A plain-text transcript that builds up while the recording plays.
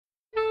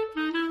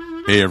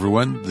Hey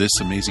everyone, this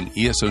amazing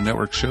ESO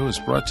Network show is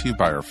brought to you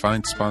by our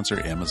fine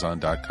sponsor,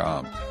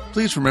 Amazon.com.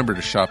 Please remember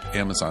to shop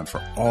Amazon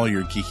for all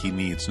your geeky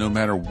needs, no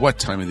matter what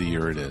time of the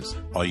year it is.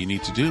 All you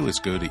need to do is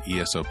go to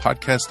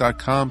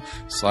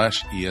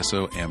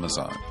esopodcast.com/ESO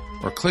Amazon,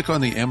 or click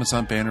on the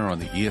Amazon banner on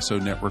the ESO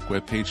Network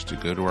webpage to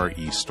go to our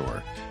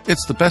e-store.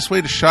 It's the best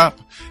way to shop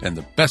and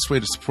the best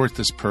way to support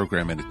this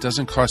program, and it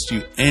doesn't cost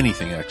you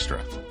anything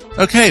extra.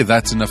 Okay,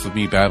 that's enough of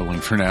me babbling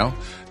for now.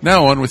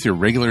 Now on with your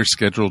regular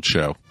scheduled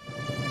show.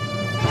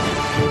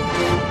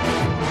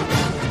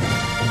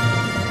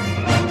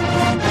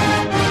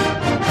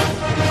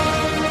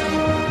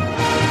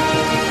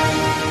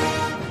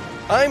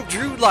 I'm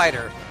Drew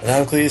Leiter. And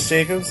I'm Cletus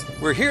Jacobs.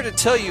 We're here to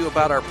tell you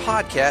about our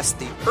podcast,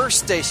 The Earth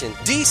Station,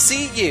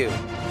 DCU.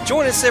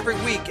 Join us every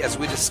week as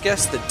we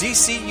discuss the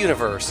DC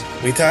Universe.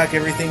 We talk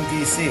everything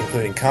DC,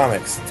 including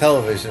comics,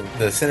 television,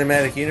 the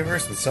cinematic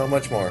universe, and so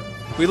much more.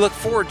 We look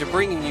forward to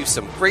bringing you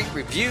some great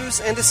reviews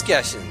and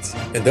discussions.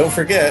 And don't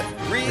forget,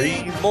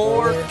 read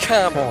more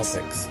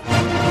comics.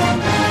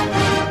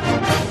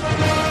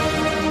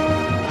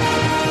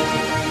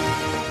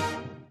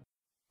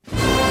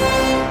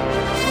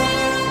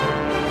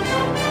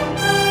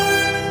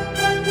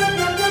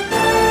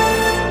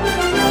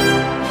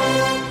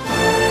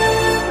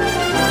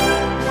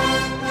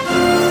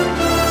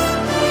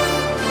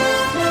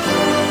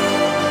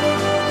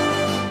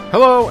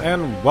 Hello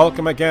and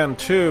welcome again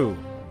to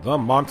the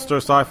Monster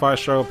Sci-Fi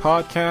Show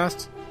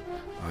podcast.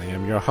 I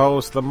am your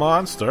host, The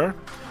Monster,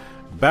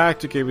 back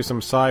to give you some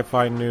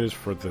sci-fi news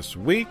for this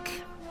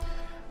week.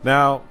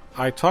 Now,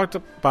 I talked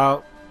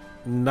about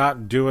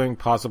not doing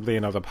possibly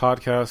another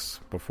podcast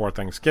before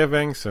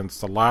Thanksgiving,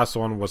 since the last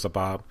one was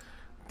about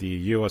the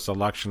U.S.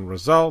 election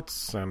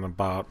results and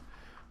about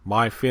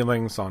my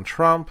feelings on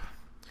Trump.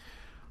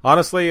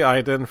 Honestly,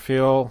 I didn't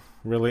feel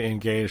really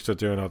engaged to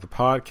do another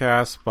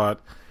podcast,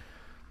 but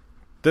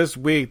this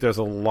week, there's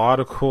a lot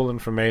of cool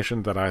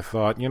information that I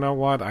thought, you know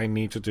what, I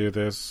need to do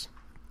this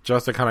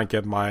just to kind of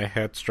get my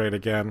head straight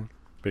again,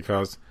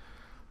 because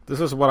this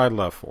is what I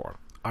love for.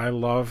 I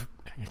love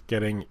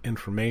getting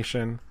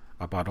information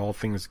about all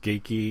things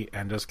geeky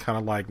and just kind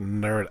of like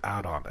nerd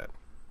out on it.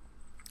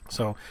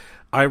 So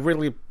I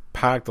really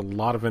packed a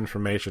lot of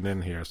information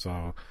in here,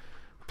 so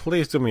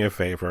please do me a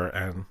favor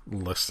and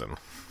listen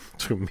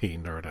to me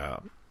nerd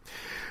out.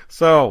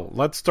 So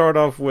let's start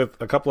off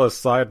with a couple of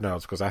side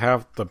notes, because I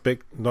have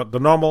the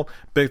normal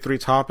big three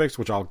topics,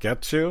 which I'll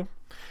get to,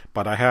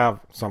 but I have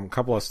some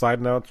couple of side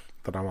notes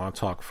that I want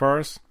to talk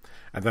first.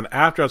 And then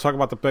after I talk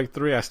about the big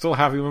three, I still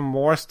have even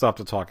more stuff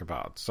to talk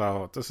about.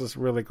 So this is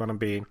really going to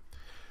be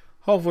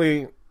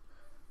hopefully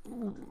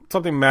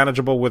something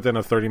manageable within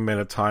a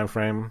 30-minute time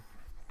frame.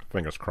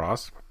 Fingers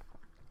crossed.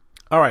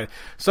 All right.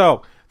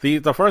 So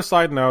the first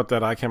side note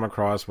that I came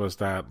across was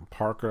that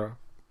Parker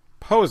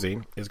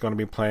Posey is going to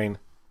be playing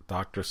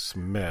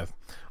Dr.Smith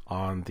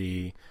on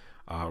the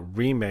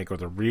remake or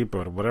the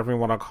reboot, or whatever you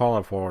want to call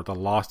it, for the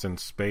Lost in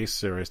Space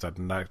series that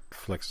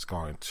Netflix is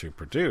going to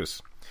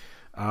produce.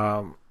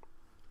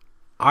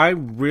 I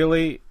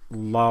really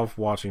love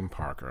watching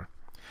Parker.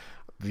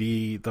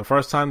 The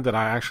first time that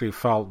I actually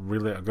felt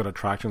really a good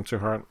attraction to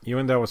her,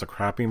 even though it was a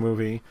crappy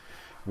movie,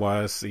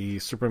 was the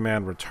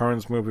Superman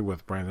Returns movie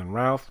with Brandon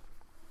Routh,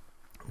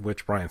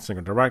 which Bryan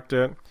Singer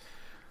directed.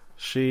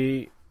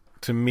 She,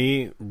 to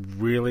me,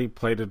 really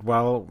played it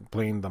well,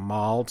 playing the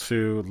Maul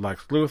to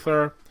Lex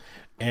Luthor.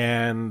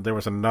 And there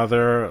was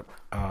another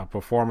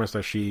performance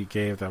that she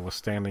gave that was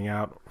standing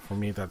out for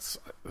me that's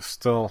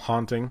still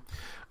haunting.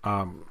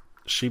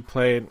 She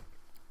played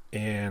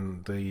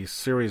in the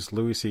series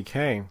Louis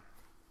C.K.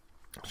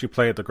 She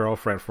played the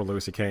girlfriend for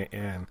Louis C.K.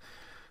 in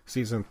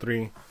Season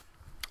 3,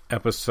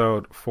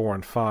 Episode 4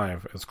 and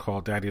 5. It's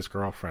called Daddy's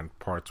Girlfriend,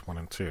 Parts 1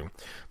 and 2.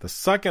 The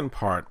second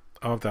part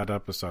of that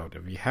episode,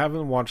 if you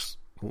haven't watched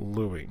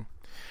Louis,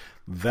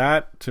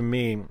 that to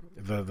me,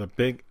 the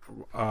big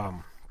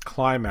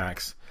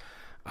climax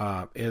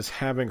is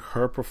having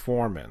her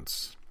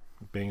performance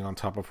being on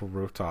top of a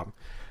rooftop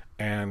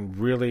and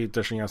really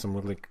dishing out some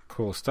really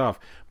cool stuff,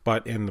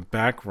 but in the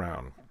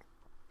background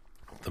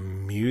the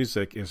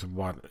music is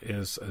what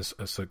is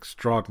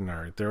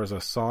extraordinary. There is a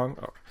song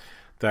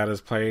that is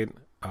played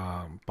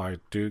by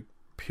Duke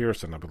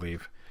Pearson, I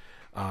believe,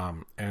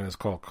 and it's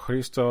called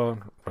Cristo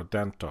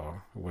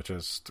Redento, which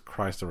is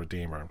Christ the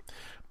Redeemer.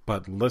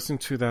 But listen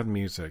to that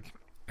music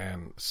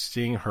and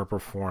seeing her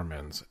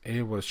performance,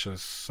 it was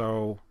just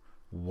so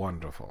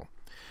wonderful.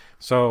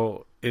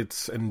 So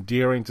it's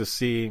endearing to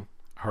see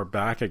her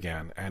back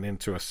again and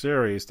into a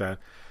series that,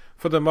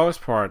 for the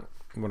most part,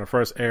 when it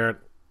first aired,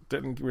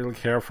 didn't really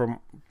care for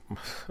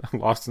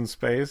Lost in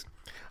Space.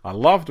 I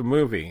loved the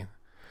movie,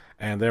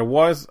 and there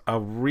was a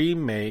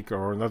remake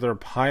or another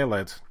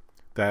pilot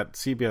that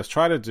CBS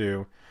tried to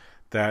do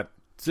that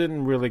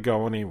didn't really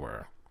go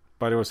anywhere,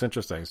 but it was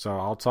interesting. So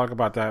I'll talk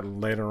about that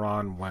later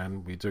on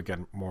when we do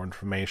get more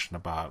information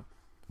about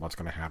what's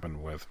going to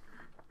happen with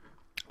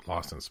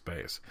Lost in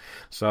Space.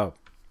 So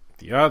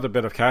the other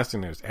bit of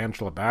casting news,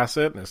 Angela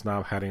Bassett is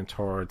now heading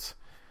towards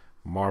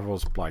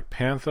Marvel's Black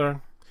Panther.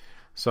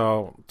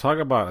 So, talk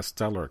about a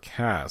stellar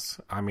cast.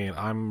 I mean,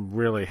 I'm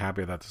really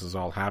happy that this is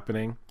all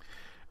happening.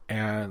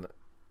 And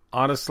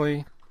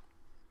honestly,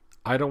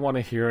 I don't want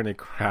to hear any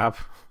crap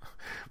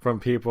from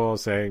people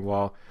saying,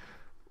 well,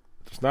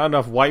 there's not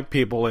enough white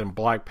people in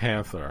Black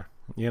Panther.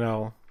 You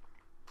know,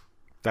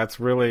 that's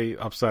really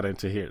upsetting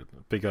to hear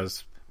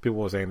because people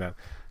were saying that,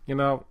 you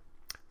know,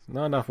 there's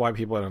not enough white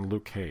people in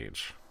Luke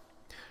Cage.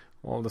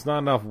 Well, there's not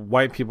enough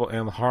white people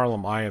in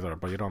Harlem either,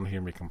 but you don't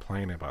hear me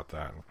complaining about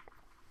that.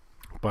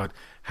 But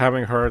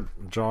having her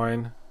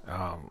join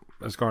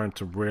is going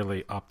to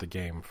really up the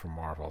game for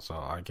Marvel.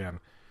 So, again,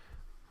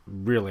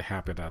 really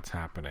happy that's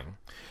happening.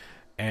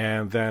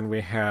 And then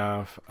we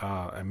have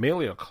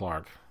Emilia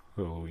Clarke,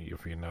 who,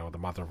 if you know, the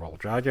mother of all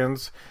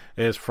dragons,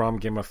 is from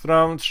Game of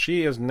Thrones.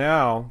 She is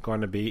now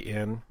going to be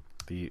in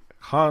the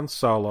Han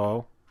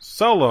Solo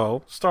Star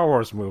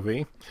Wars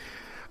movie.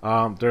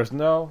 There's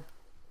no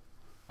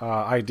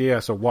idea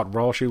as to what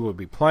role she will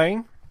be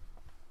playing.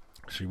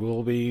 She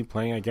will be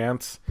playing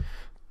against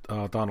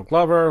Donald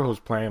Glover, who's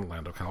playing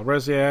Lando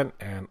Calrissian,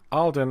 and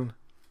Alden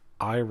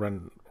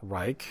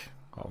Ehrenreich.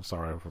 Oh,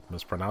 sorry for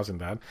mispronouncing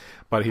that.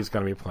 But he's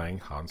going to be playing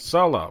Han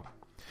Solo.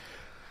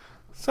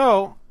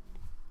 So,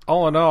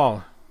 all in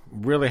all,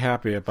 really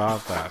happy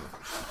about that.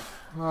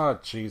 Oh,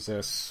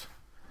 Jesus.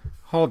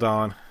 Hold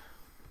on.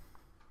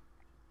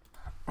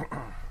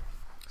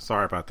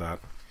 Sorry about that.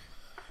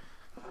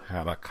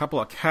 Had a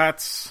couple of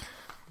cats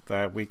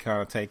that we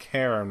kind of take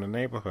care of in the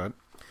neighborhood.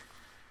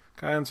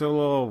 Got into a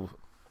little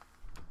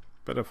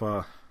bit of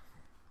a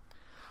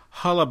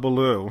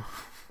hullabaloo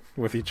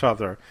with each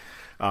other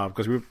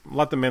because we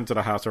let them into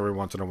the house every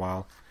once in a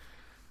while.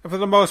 And for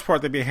the most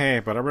part, they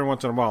behave, but every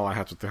once in a while, I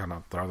have to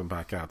throw them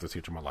back out to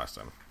teach them a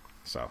lesson.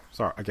 So,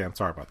 sorry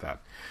about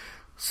that.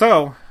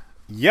 So,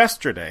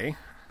 yesterday,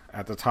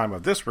 at the time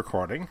of this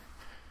recording,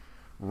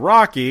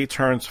 Rocky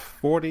turns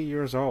 40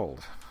 years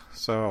old.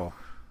 So,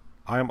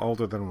 I'm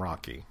older than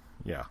Rocky.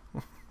 Yeah.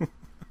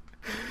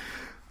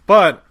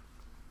 But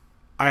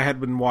I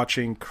had been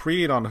watching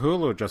Creed on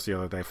Hulu just the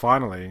other day,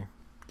 finally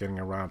getting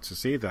around to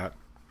see that.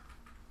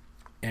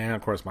 And,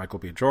 of course, Michael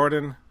B.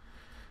 Jordan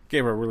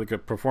gave a really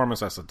good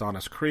performance as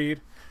Adonis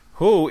Creed,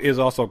 who is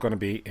also going to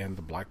be in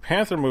the Black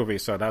Panther movie.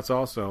 So that's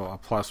also a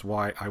plus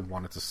why I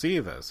wanted to see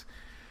this.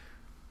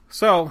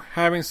 So,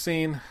 having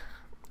seen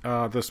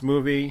this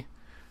movie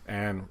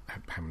and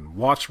having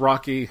watched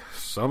Rocky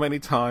so many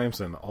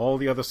times and all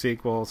the other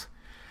sequels,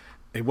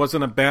 it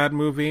wasn't a bad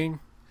movie.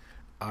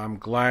 I'm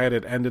glad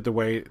it ended the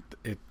way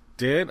it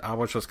did. I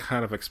was just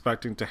kind of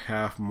expecting to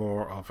have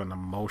more of an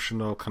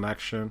emotional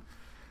connection,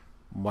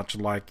 much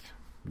like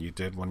you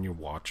did when you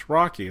watched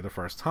Rocky the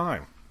first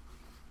time.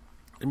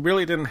 It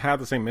really didn't have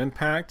the same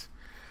impact,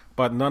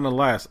 but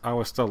nonetheless, I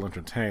was still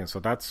entertained. So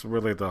that's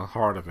really the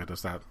heart of it,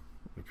 is that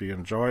if you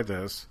enjoy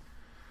this,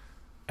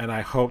 and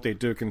I hope they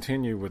do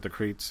continue with the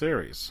Creed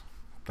series,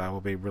 that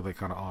will be really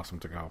kind of awesome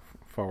to go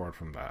forward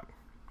from that.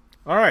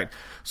 All right,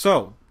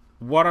 so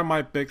what are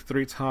my big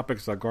three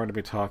topics I'm going to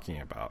be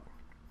talking about?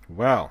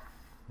 Well,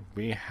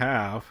 we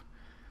have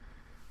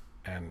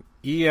an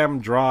EM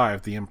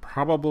drive, the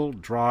improbable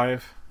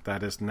drive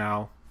that is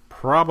now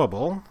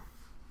probable.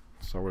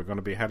 So we're going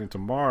to be heading to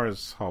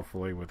Mars,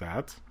 hopefully, with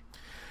that.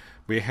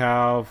 We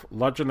have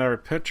Legendary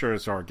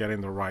Pictures are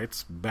getting the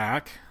rights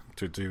back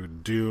to do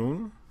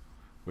Dune,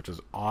 which is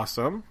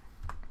awesome.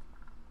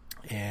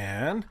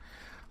 And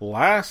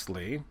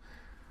lastly,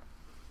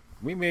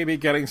 we may be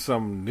getting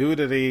some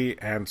nudity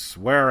and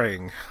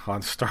swearing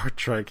on Star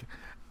Trek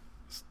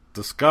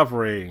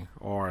Discovery,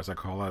 or as I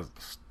call it,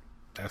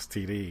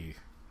 STD.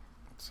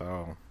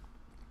 So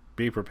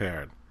be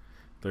prepared.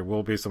 There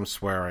will be some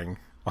swearing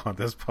on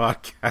this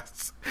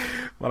podcast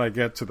when I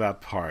get to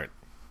that part.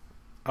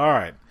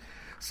 Alright,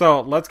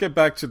 so let's get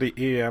back to the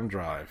EM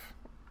drive,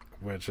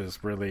 which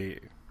is really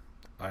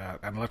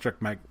an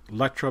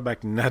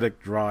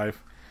electromagnetic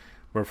drive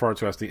referred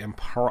to as the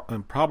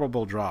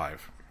improbable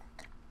drive.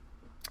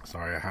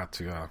 Sorry, I had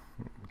to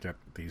get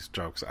these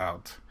jokes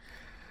out.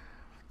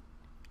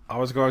 I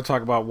was going to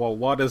talk about, well,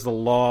 what is the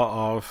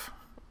law of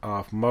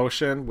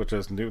motion, which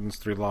is Newton's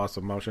 3 laws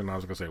of motion. I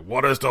was going to say,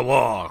 what is the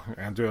law?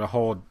 And do the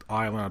whole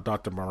Island of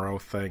Dr. Moreau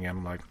thing, and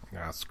I'm like,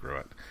 screw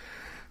it.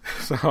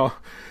 So,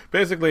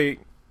 basically,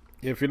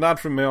 if you're not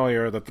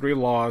familiar, the 3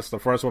 laws, the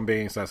first one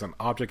being says an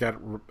object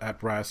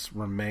at rest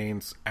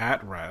remains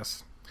at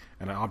rest,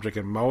 and an object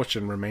in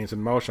motion remains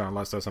in motion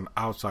unless there's an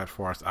outside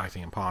force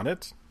acting upon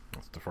it.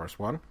 That's the first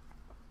one.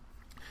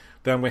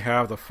 Then we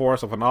have the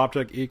force of an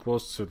object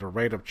equals to the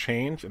rate of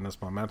change in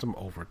its momentum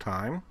over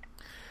time.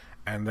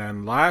 And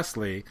then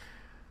lastly,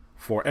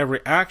 for every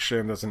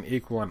action, there's an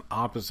equal and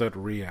opposite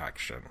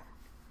reaction.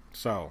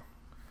 So,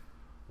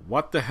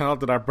 what the hell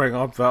did I bring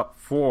up that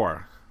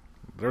for?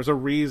 There's a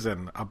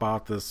reason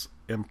about this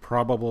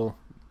improbable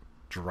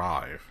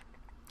drive.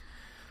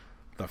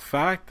 The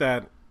fact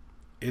that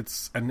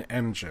it's an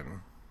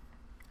engine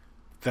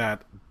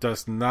that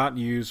does not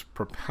use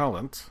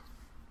propellant,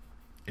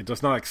 it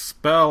does not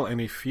expel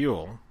any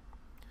fuel,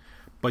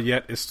 but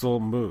yet it still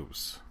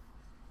moves.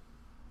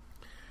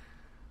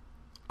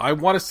 I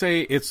want to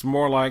say it's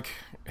more like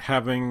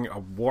having a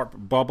warp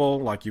bubble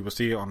like you would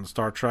see on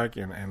Star Trek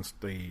and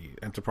the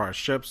Enterprise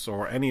ships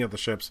or any of the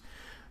ships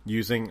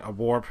using a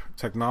warp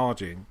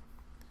technology.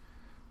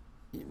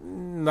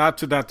 Not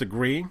to that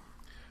degree,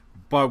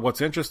 but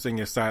what's interesting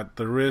is that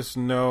there is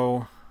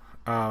no...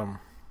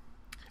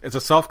 it's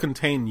a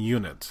self-contained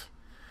unit.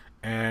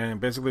 And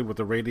basically with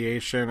the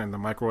radiation and the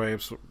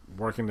microwaves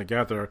working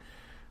together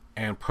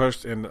and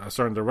pushed in a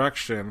certain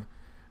direction,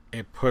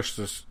 it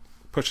pushes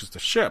the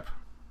ship.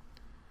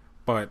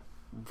 But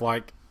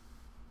like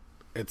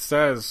it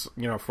says,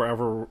 for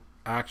every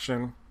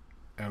action,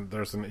 and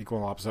there's an equal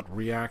and opposite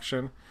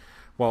reaction.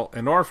 Well,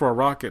 in order for a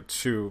rocket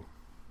to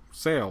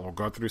sail or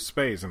go through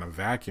space in a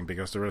vacuum,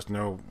 because there is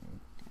no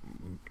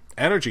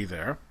energy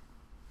there,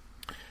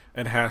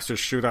 it has to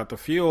shoot out the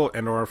fuel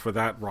in order for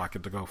that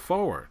rocket to go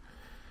forward.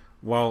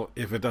 Well,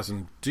 if it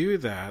doesn't do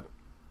that,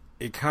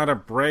 it kind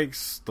of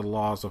breaks the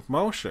laws of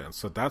motion.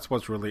 So that's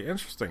what's really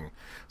interesting.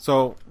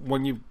 So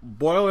when you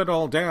boil it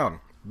all down,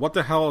 what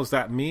the hell does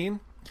that mean?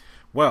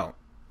 Well,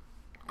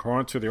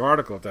 according to the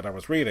article that I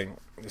was reading,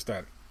 is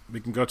that we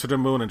can go to the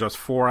moon in just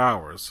 4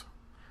 hours,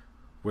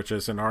 which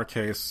is in our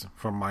case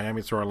from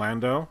Miami to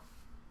Orlando.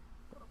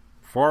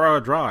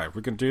 4-hour drive.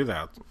 We can do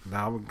that.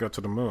 Now we can go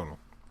to the moon.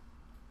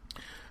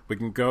 We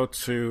can go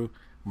to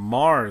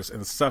Mars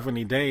in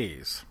 70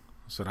 days.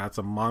 So that's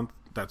a month.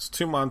 That's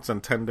 2 months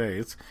and 10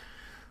 days.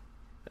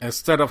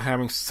 Instead of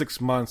having 6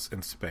 months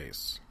in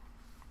space.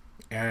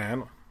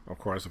 And, of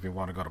course, if you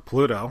want to go to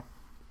Pluto,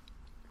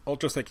 it'll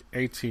just take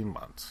 18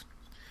 months.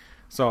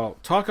 So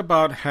talk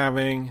about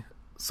having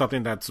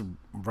something that's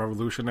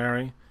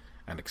revolutionary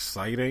and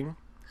exciting.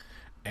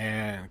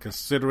 And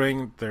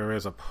considering there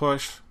is a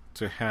push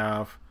to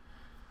have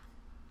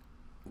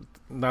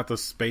not the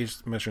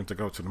space mission to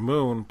go to the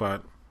moon,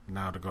 but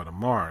now to go to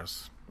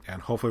Mars.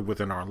 And hopefully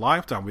within our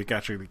lifetime, we can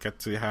actually get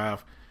to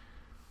have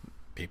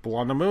people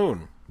on the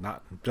moon.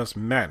 Not just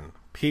men.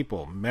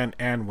 People, men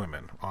and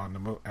women on the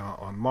moon,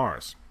 on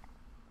Mars.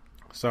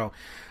 So,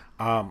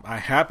 I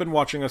have been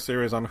watching a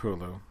series on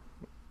Hulu,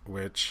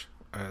 which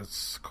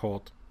is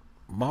called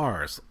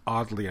Mars,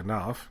 oddly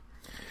enough,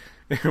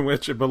 in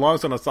which it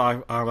belongs on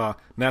a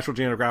National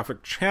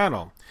Geographic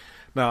channel.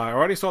 Now, I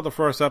already saw the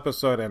first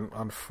episode, and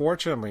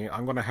unfortunately,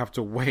 I'm going to have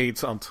to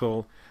wait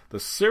until the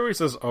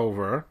series is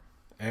over.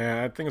 And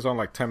I think it's on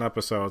like 10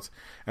 episodes.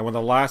 And when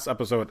the last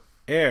episode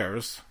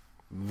airs,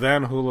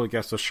 then Hulu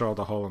gets to show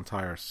the whole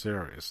entire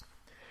series.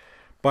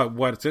 But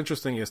what's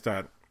interesting is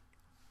that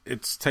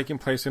it's taking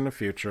place in the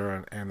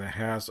future, and it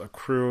has a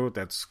crew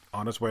that's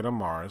on its way to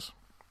Mars.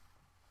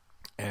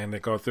 And they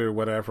go through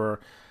whatever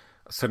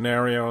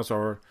scenarios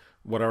or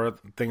whatever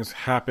things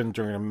happen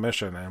during a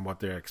mission and what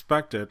they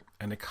expected.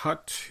 And they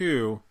cut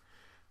to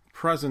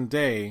present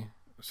day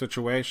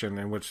situation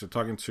in which they're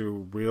talking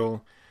to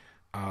real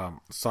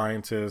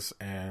scientists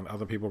and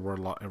other people were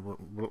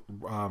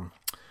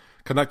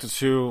connected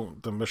to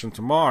the mission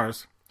to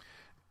Mars,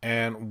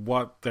 and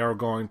what they're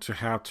going to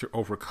have to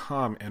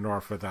overcome in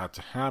order for that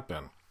to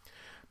happen.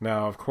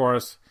 Now, of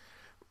course,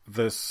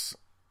 this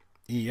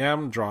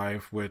EM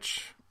drive,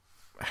 which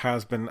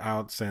has been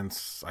out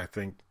since, I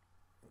think,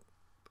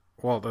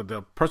 well,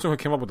 the person who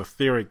came up with the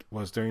theory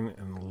was doing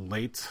in the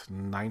late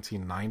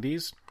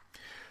 1990s.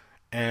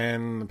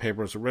 And the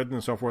papers were written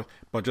and so forth.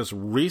 But just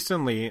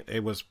recently,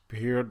 it was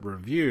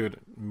peer-reviewed,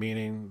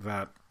 meaning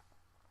that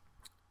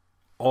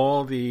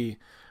all the,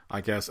 I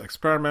guess,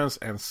 experiments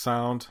and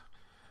sound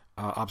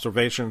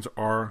observations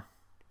are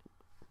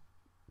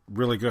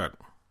really good.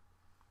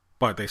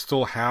 But they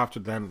still have to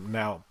then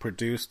now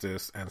produce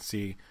this and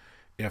see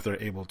if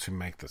they're able to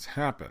make this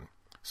happen.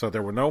 So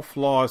there were no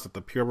flaws that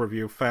the peer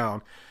review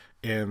found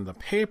in the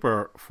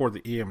paper for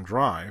the EM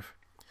drive.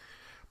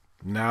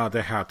 Now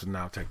they have to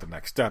now take the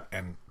next step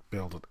and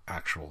build an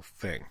actual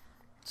thing.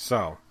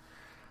 So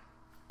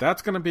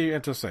that's going to be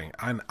interesting.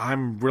 And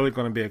I'm really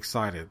going to be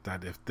excited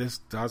that if this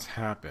does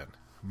happen,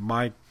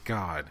 my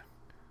God,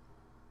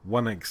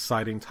 what an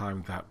exciting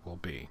time that will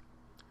be.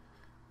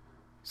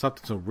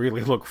 Something to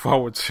really look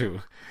forward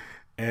to.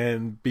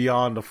 And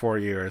beyond the 4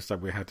 years that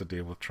we had to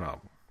deal with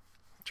Trump.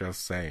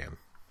 Just saying.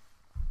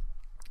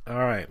 All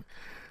right.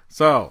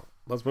 So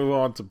let's move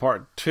on to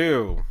part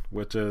 2,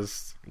 which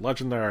is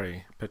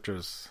Legendary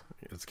Pictures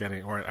is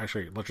getting, or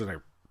actually Legendary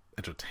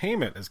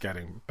Entertainment is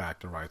getting back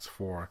the rights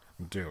for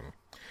Dune.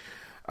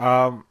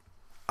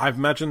 I've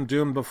mentioned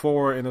Dune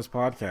before in this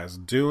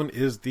podcast. Dune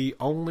is the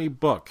only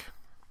book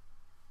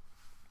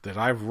that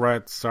I've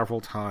read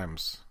several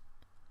times,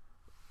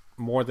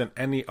 more than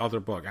any other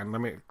book. And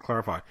let me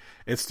clarify,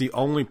 it's the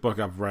only book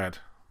I've read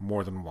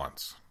more than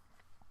once.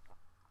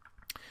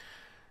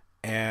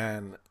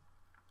 And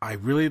I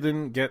really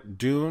didn't get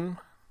Dune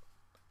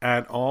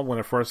at all when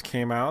it first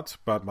came out,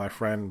 but my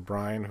friend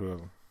Brian,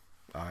 who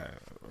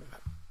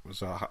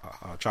was a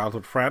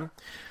childhood friend,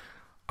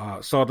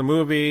 saw the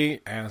movie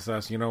and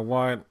says, you know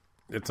what,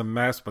 it's a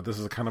mess, but this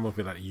is the kind of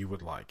movie that you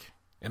would like.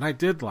 And I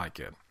did like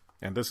it.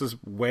 And this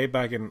is way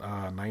back in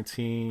I'm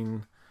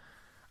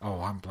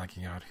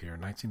blanking out here,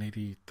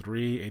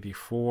 1983,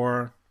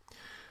 84.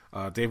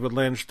 David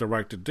Lynch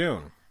directed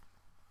Dune.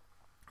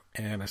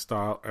 And it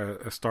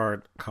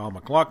starred Kyle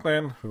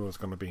MacLachlan, who is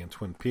going to be in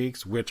Twin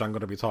Peaks, which I'm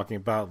going to be talking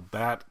about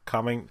that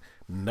coming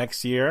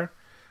next year,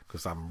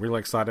 because I'm really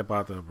excited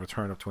about the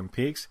return of Twin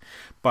Peaks.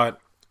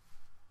 But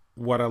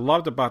what I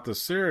loved about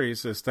this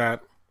series is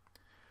that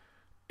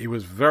it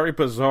was very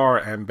bizarre,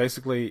 and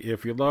basically,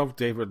 if you love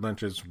David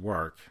Lynch's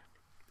work,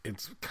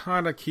 it's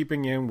kind of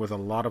keeping in with a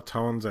lot of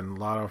tones and a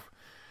lot of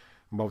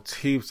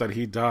motifs that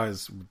he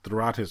does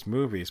throughout his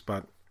movies,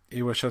 but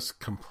it was just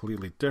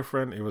completely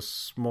different. It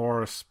was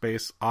more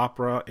space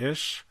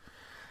opera-ish.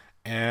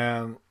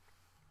 And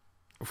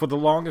for the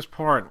longest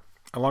time,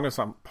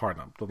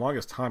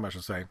 I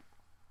should say,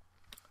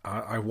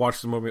 I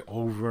watched the movie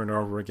over and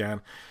over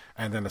again.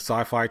 And then the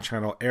Sci-Fi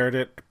Channel aired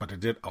it, but it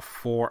did a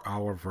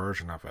 4-hour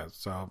version of it.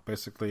 So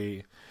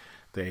basically,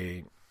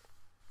 they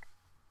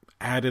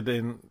added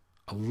in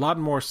a lot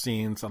more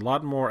scenes, a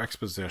lot more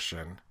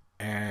exposition,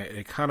 and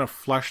it kind of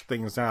fleshed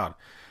things out.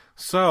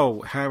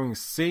 So, having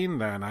seen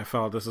that, I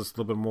felt this is a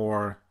little bit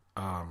more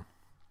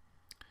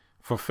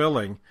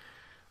fulfilling.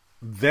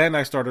 Then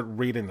I started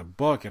reading the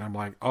book, and I'm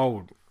like,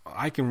 oh,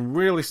 I can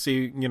really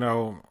see,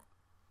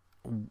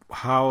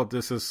 how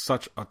this is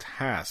such a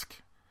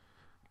task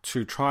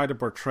to try to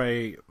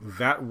portray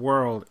that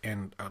world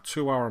in a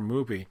 2-hour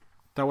movie.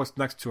 That was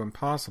next to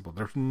impossible.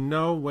 There's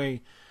no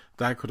way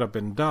that could have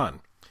been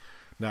done.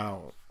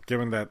 Now,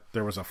 given that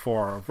there was a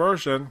 4-hour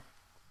version,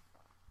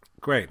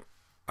 great.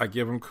 I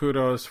give him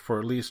kudos for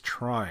at least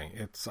trying.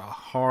 It's a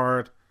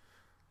hard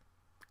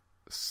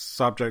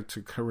subject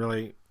to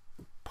really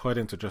put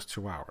into just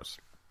 2 hours.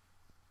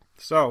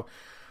 So,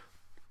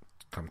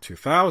 come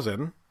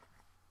 2000,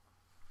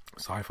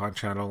 Sci-Fi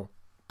Channel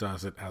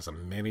does it as a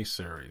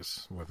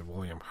mini-series with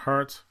William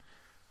Hurt.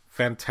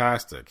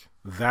 Fantastic.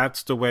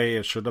 That's the way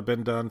it should have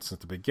been done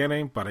since the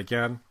beginning. But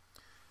again,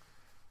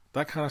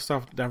 that kind of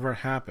stuff never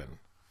happened.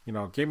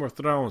 Game of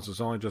Thrones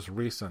is only just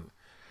recent.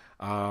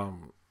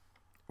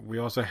 We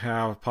also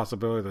have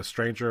possibility that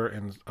Stranger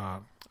in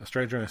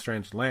a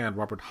Strange Land,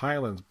 Robert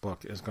Hyland's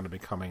book, is going to be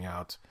coming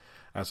out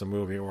as a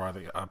movie or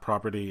the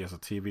property as a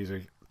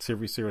TV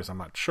series. I'm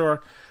not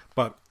sure,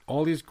 but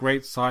all these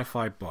great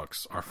sci-fi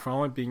books are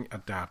finally being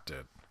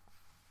adapted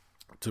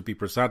to be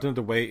presented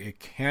the way it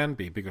can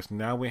be, because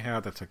now we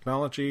have the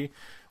technology,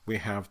 we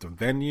have the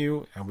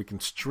venue, and we can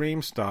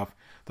stream stuff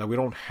that we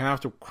don't have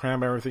to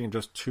cram everything in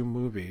just 2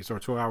 movies or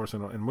 2 hours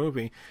in a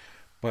movie,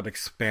 but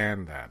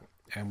expand that.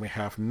 And we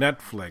have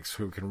Netflix,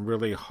 who can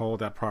really hold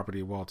that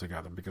property well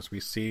together, because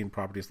we've seen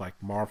properties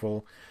like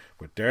Marvel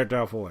with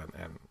Daredevil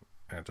and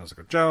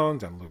Jessica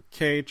Jones and Luke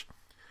Cage.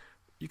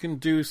 You can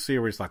do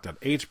series like that.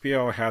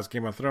 HBO has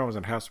Game of Thrones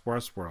and has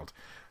Westworld.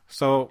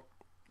 So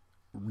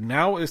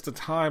now is the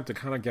time to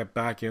kind of get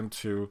back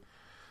into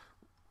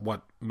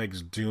what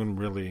makes Dune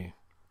really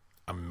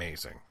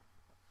amazing.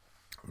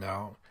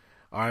 Now,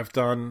 I've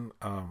done,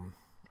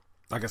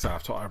 like I said,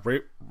 I've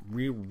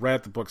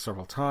reread the book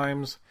several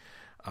times.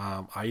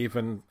 I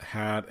even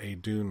had a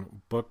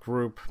Dune book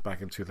group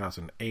back in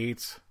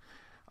 2008,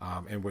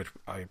 in which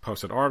I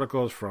posted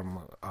articles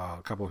from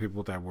a couple of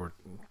people that were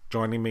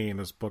joining me in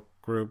this book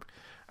group.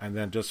 And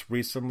then just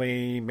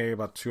recently, maybe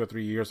about 2 or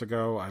 3 years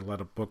ago, I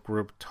led a book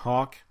group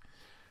talk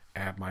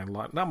at my,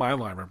 not my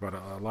library, but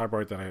a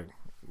library that I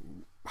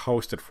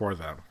hosted for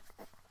them.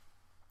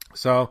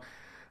 So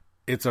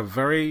it's a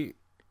very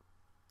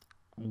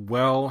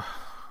well,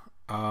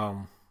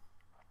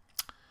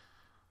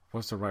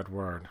 what's the right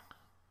word?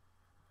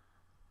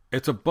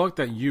 It's a book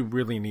that you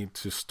really need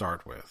to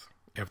start with.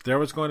 If there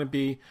was going to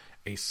be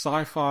a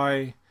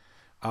sci-fi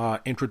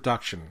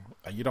introduction,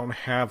 you don't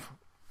have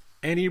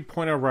any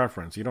point of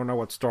reference, you don't know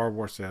what Star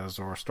Wars is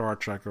or Star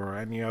Trek or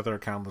any other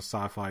countless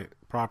sci-fi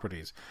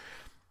properties,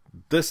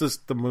 this is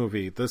the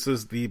movie, this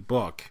is the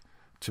book,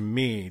 to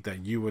me,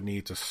 that you would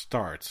need to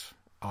start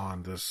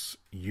on this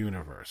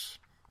universe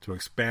to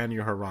expand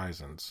your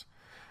horizons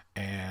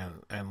and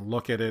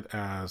look at it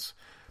as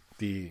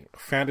the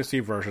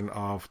fantasy version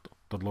of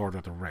The Lord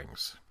of the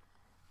Rings.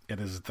 It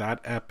is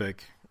that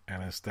epic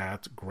and it's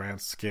that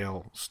grand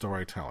scale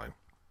storytelling.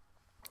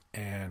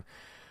 And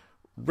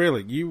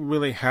really, you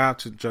really have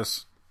to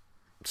just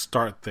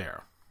start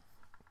there.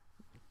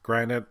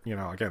 Granted,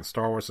 again,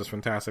 Star Wars is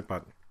fantastic,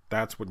 but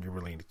that's what you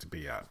really need to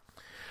be at.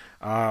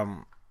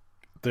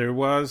 There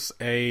was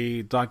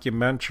a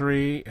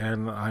documentary,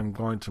 and I'm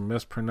going to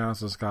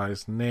mispronounce this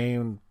guy's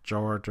name,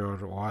 George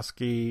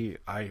Orwowski.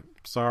 I'm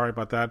sorry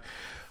about that.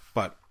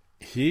 But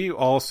he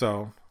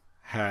also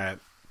had,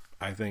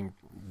 I think,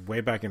 way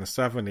back in the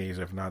 70s,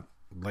 if not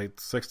late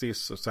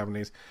 60s or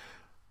 70s,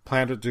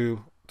 planned to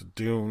do the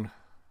Dune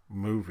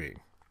movie.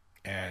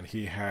 And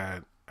he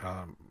had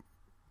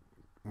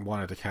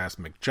wanted to cast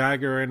Mick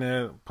Jagger in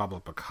it. Pablo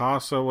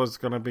Picasso was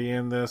going to be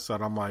in this.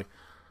 And I'm like,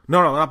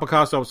 no, not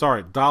Picasso.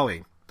 Sorry,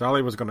 Dali.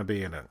 Dali was going to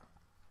be in it.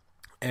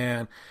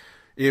 And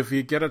if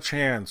you get a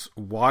chance,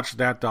 watch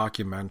that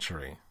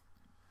documentary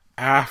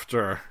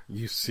after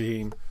you've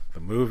seen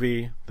the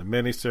movie, the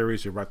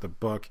miniseries, you read the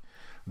book.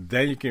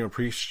 Then you can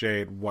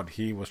appreciate what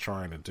he was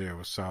trying to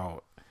do.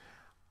 So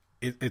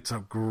it's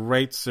a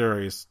great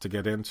series to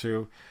get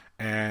into,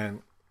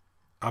 and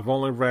I've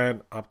only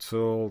read up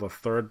till the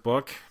third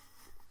book,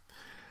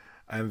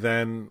 and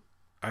then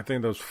I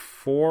think there's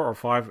 4 or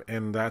 5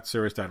 in that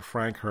series that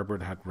Frank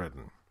Herbert had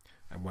written.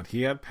 And when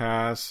he had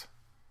passed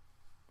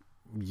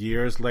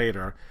years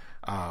later,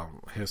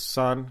 his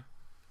son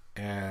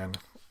and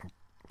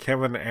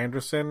Kevin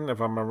Anderson,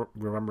 if I'm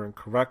remembering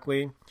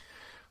correctly,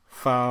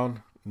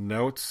 found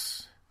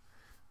notes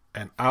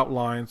and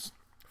outlines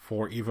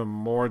for even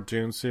more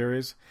Dune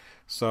series.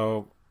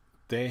 So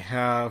they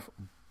have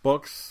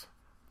books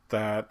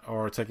that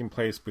are taking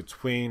place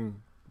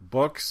between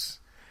books,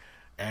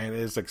 and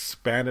it's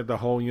expanded the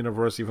whole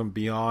universe even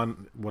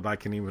beyond what I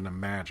can even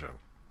imagine.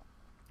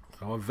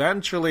 So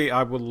eventually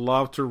I would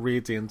love to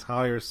read the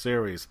entire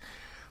series,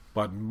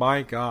 but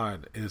my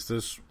God, is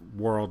this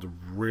world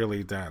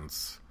really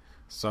dense.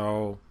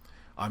 So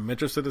I'm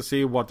interested to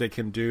see what they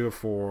can do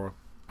for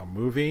a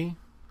movie.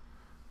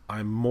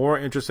 I'm more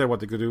interested in what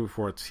they could do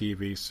for a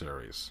TV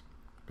series,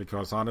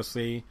 because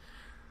honestly,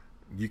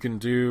 you can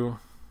do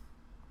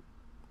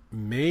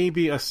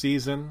maybe a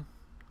season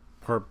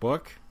per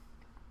book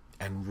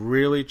and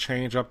really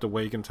change up the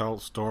way you can tell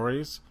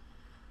stories.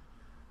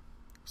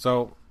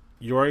 So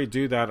you already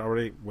do that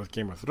already with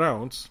Game of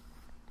Thrones.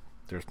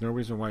 There's no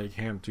reason why you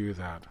can't do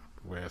that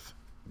with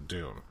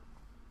Dune.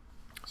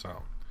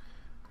 So,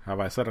 have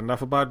I said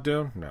enough about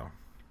Dune? No.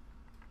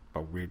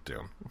 But read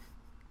Dune.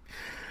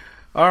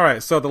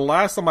 Alright, so the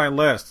last on my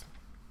list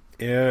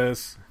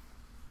is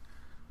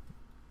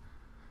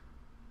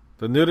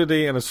the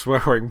nudity and the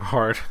swearing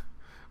part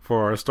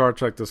for Star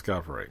Trek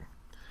Discovery.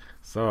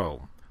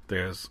 So,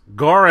 there's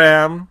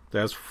Goram,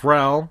 there's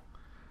Frel,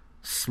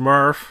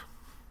 Smurf,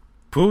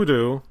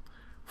 Poodoo,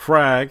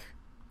 Frag,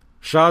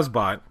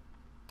 Shazbot,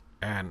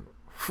 and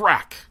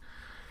Frack.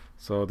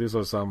 So these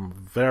are some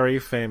very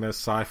famous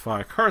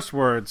sci-fi curse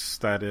words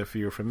that if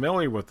you're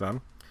familiar with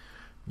them,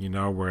 you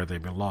know where they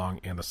belong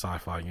in the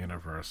sci-fi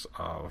universe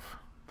of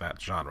that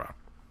genre.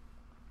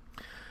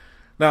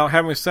 Now,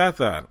 having said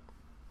that,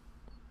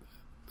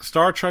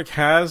 Star Trek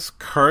has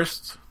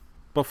cursed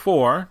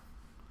before.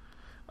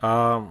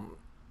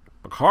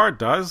 Picard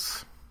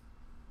does.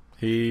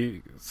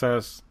 He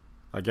says,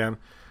 again,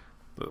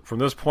 from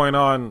this point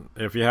on,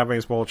 if you have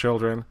any small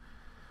children,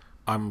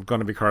 I'm going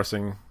to be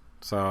cursing,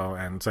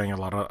 and saying a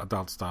lot of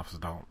adult stuff, so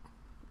don't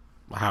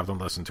have them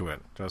listen to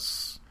it.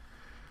 Just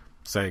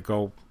say,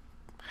 go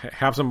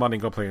have some money,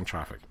 go play in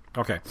traffic.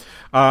 Okay.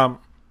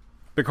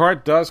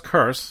 Picard does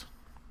curse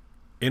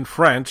in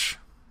French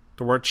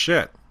the word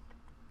shit.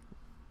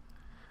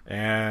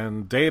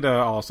 And Data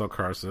also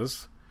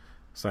curses,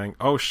 saying,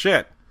 oh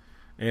shit,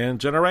 in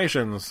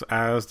Generations,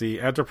 as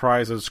the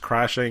Enterprise is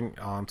crashing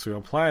onto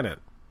a planet.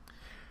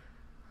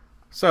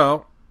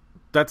 So,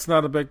 that's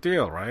not a big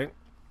deal, right?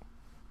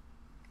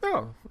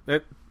 No.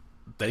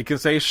 They can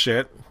say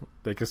shit.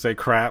 They can say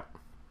crap.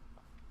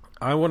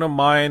 I wouldn't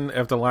mind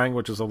if the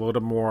language is a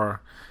little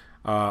more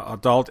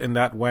adult in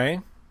that way.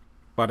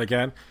 But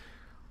again,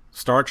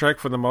 Star Trek,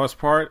 for the most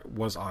part,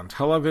 was on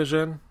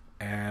television,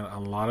 and a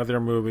lot of their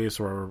movies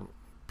were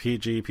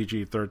PG,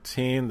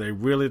 PG-13. They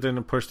really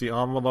didn't push the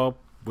envelope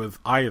with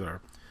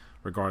either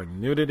regarding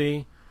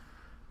nudity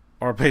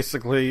or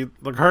basically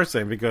the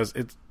cursing, because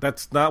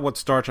that's not what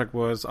Star Trek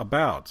was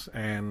about,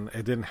 and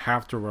it didn't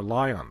have to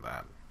rely on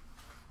that.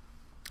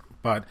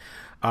 But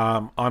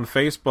on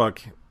Facebook,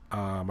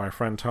 my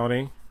friend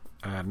Tony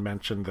had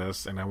mentioned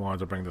this, and I wanted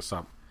to bring this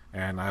up.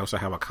 And I also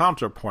have a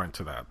counterpoint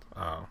to that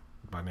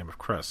by the name of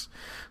Chris.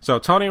 So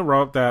Tony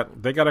wrote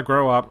that they got to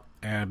grow up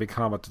and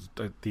become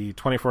the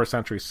 21st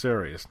Century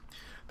Series.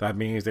 That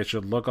means they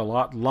should look a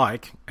lot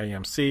like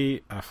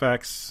AMC,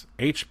 FX,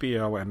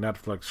 HBO, and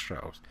Netflix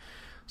shows.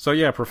 So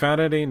yeah,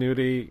 profanity,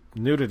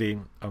 nudity,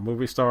 a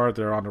movie star,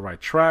 they're on the right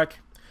track.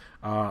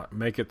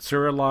 Make it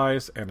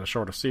serialized and a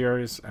shorter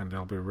series, and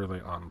they'll be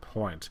really on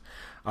point.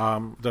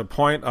 The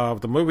point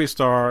of the movie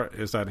star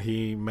is that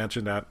he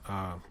mentioned that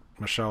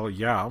Michelle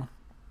Yeoh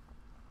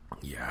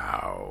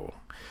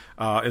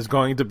is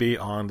going to be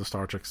on the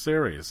Star Trek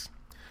series.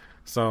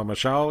 So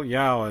Michelle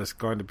Yeoh is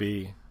going to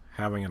be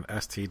having an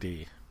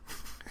STD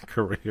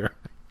career.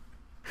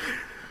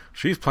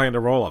 She's playing the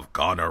role of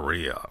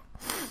gonorrhea.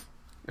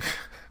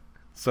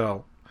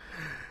 So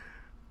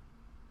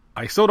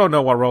I still don't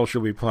know what role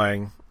she'll be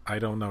playing. I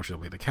don't know if she'll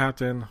be the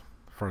captain,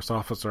 first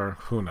officer,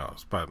 who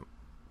knows. But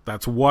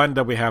that's one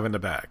that we have in the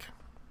bag.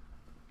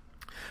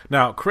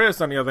 Now, Chris,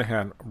 on the other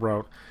hand,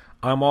 wrote,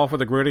 I'm all for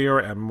the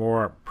grittier and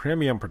more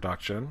premium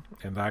production,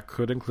 and that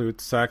could include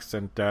sex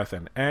and death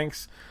and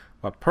angst,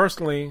 but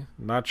personally,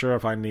 not sure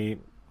if I need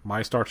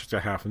my Star Trek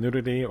to have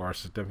nudity or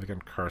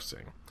significant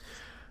cursing.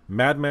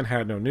 Mad Men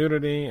had no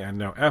nudity and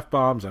no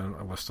F-bombs, and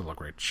it was still a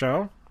great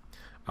show.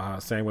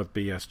 Same with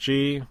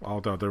BSG,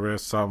 although there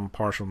is some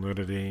partial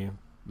nudity,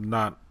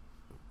 not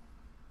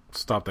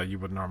stuff that you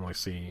would normally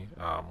see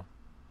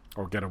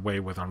or get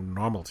away with on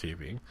normal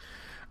TV.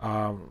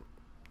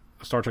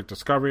 Star Trek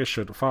Discovery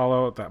should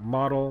follow that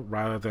model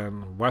rather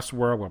than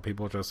Westworld, where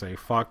people just say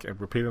fuck and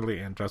repeatedly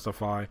and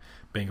justify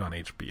being on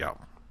HBO.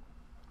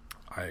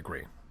 I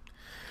agree.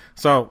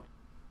 So,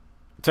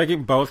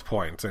 taking both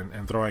points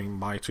and throwing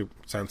my 2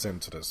 cents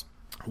into this.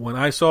 When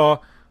I saw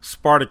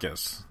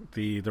Spartacus,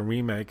 the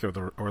remake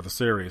or the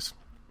series,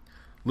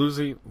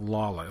 Lucy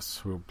Lawless,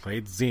 who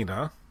played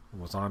Xena,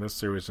 was on this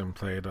series and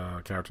played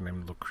a character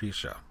named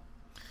Lucretia.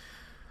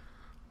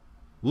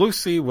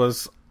 Lucy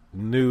was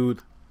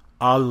nude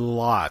a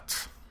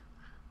lot.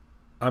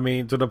 I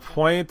mean, to the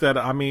point that,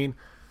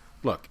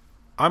 look,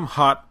 I'm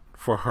hot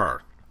for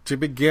her to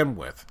begin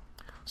with.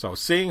 So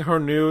seeing her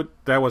nude,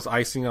 that was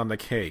icing on the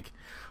cake.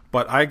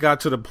 But I got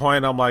to the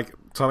point, I'm like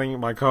telling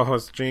my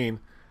co-host Gene,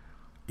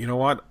 you know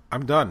what?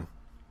 I'm done.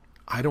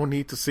 I don't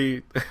need to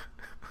see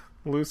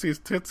Lucy's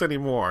tits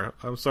anymore.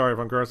 I'm sorry if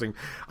I'm cursing.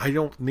 I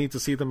don't need to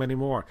see them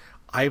anymore.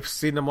 I've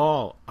seen them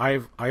all.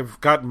 I've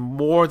got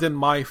more than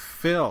my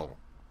fill.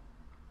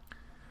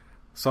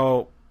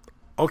 So,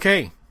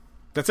 okay,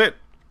 that's it.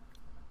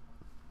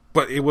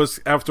 But it was,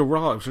 after a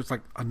while, it was just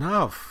like,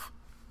 enough.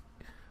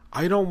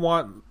 I don't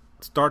want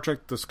Star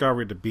Trek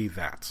Discovery to be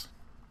that.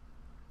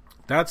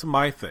 That's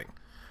my thing.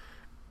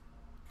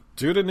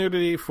 Do the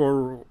nudity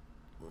for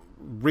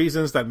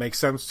reasons that make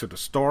sense to the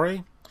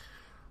story,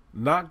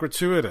 not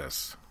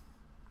gratuitous.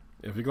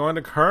 If you're going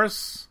to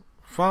curse,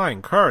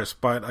 fine, curse.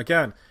 But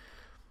again,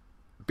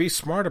 be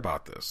smart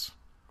about this.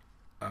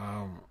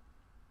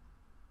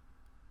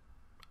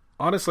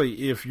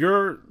 Honestly, if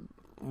you're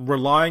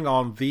relying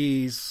on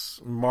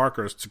these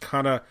markers to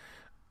kind of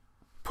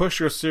push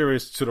your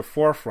series to the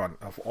forefront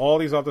of all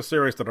these other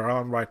series that are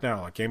on right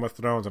now, like Game of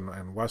Thrones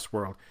and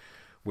Westworld,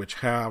 which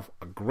have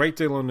a great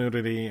deal of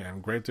nudity and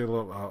a great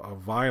deal of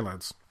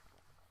violence,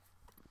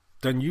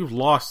 then you've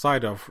lost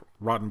sight of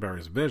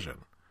Roddenberry's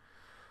vision.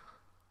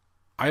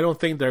 I don't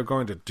think they're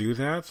going to do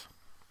that,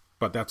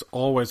 but that's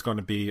always going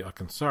to be a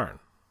concern.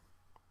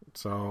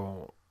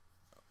 So,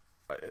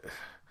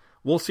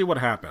 we'll see what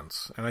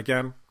happens. And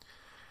again,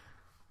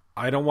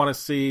 I don't want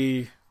to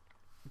see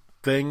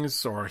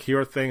things or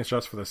hear things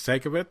just for the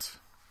sake of it.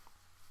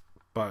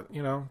 But,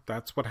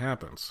 that's what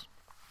happens.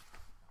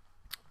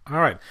 All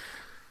right.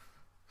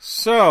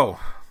 So,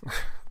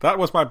 that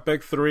was my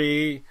big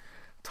 3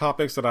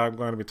 topics that I'm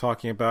going to be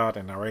talking about,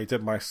 and I already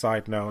did my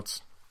side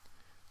notes.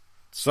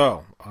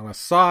 So, on a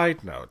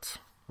side note,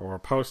 or a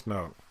post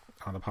note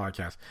on the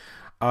podcast,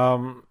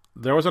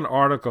 there was an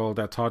article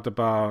that talked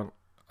about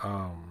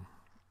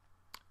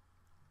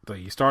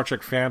the Star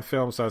Trek fan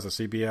film says that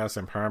CBS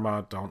and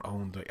Paramount don't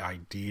own the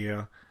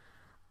idea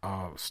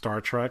of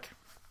Star Trek.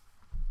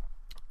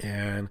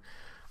 And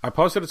I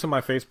posted it to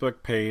my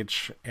Facebook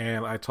page,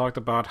 and I talked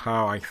about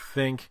how I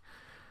think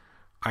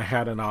I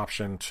had an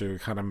option to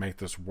kind of make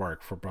this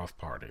work for both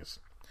parties.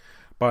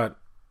 But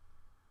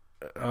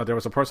there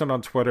was a person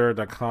on Twitter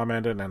that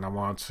commented, and I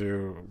want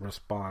to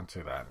respond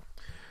to that.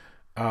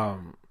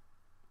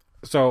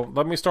 So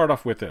let me start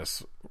off with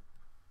this,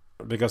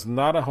 because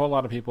not a whole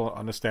lot of people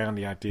understand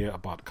the idea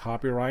about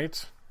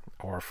copyright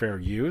or fair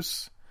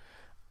use.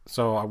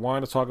 So I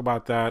wanted to talk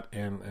about that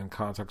in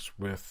context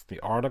with the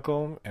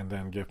article, and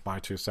then give my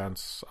 2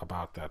 cents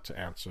about that to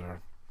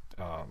answer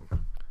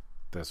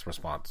this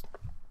response.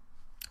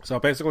 So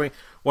basically,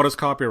 what is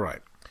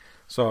copyright?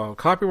 So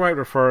copyright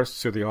refers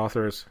to the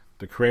authors,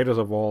 the creators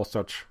of all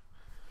sorts,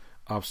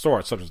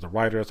 such as the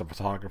writers, the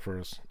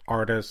photographers,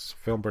 artists,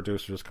 film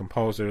producers,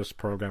 composers,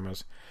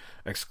 programmers,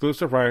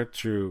 exclusive right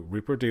to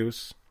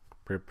reproduce,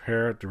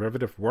 prepare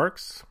derivative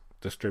works,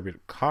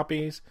 distribute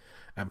copies,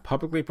 and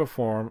publicly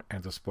perform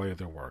and display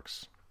their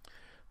works.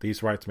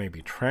 These rights may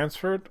be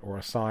transferred or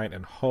assigned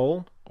in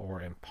whole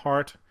or in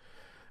part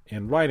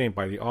in writing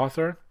by the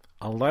author,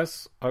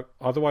 unless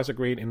otherwise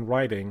agreed in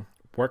writing.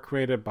 Work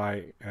created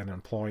by an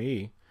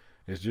employee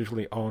is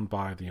usually owned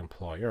by the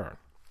employer.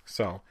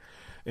 So,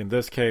 in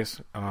this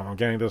case, I'm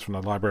getting this from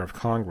the Library of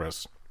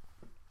Congress.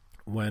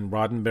 When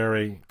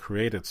Roddenberry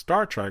created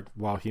Star Trek,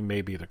 while he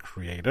may be the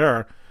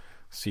creator,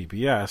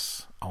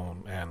 CBS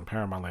and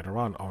Paramount later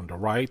on owned the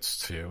rights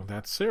to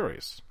that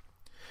series.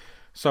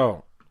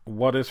 So,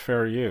 what is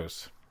fair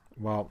use?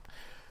 Well,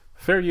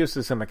 fair use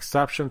is an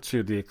exception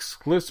to the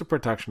exclusive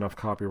protection of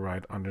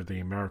copyright under the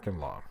American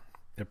law.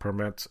 It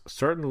permits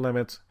certain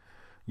limits,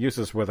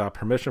 uses without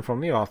permission from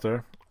the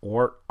author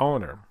or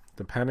owner,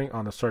 depending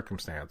on the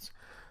circumstance.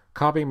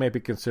 Copy may be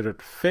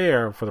considered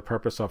fair for the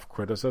purpose of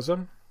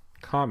criticism,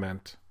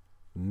 comment,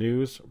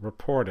 news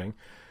reporting,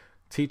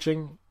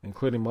 teaching,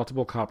 including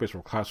multiple copies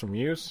for classroom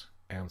use,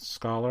 and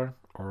scholar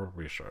or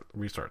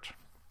research.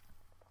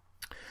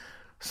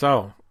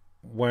 So,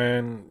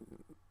 when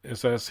it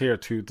says here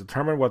to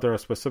determine whether a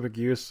specific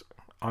use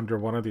under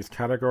one of these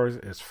categories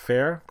is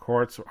fair,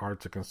 courts are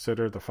to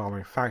consider the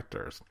following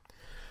factors: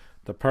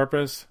 the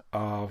purpose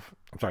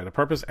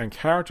and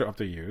character of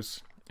the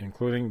use,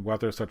 including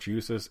whether such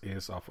uses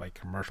is of a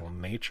commercial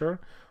nature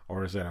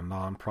or is it a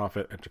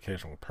non-profit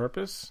educational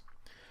purpose,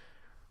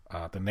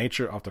 the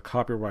nature of the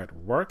copyright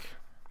work,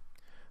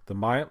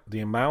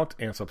 the amount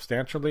and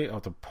substantially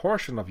of the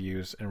portion of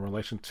use in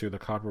relation to the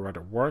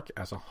copyrighted work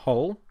as a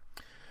whole,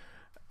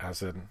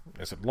 as in,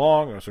 is it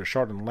long or is it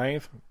short in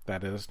length?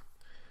 That is,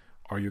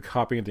 are you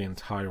copying the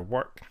entire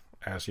work?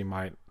 as you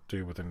might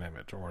do with an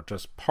image, or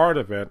just part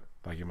of it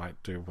like you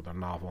might do with a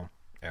novel,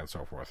 and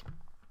so forth.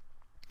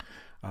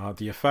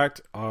 The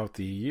effect of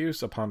the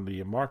use upon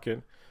the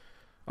market,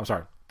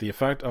 the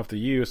effect of the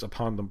use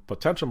upon the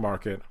potential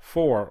market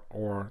for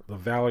or the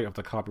value of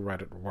the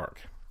copyrighted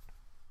work.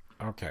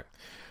 Okay,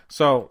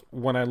 so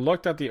when I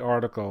looked at the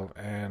article,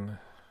 and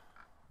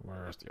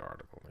where is the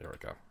article? Here we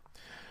go.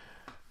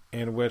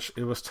 In which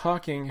it was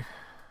talking,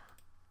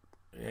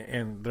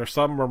 and there's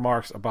some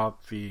remarks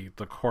about the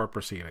court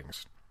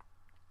proceedings.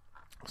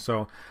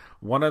 So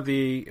one of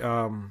the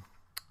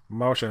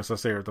motions,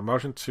 let's see here, the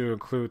motion to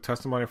include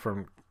testimony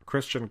from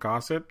Christian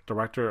Gossett,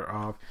 director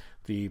of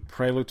the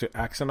Prelude to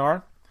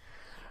Axanar.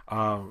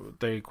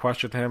 They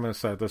questioned him and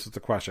said, this is the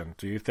question: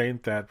 do you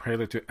think that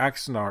Prelude to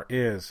Axanar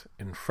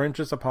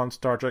infringes upon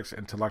Star Trek's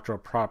intellectual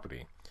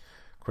property?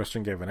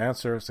 Christian gave an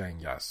answer saying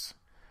yes.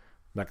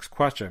 Next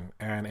question: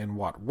 and in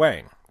what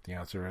way? The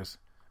answer is,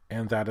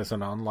 and that is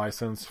an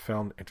unlicensed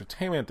film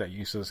entertainment that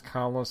uses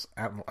countless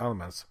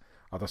elements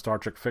of the Star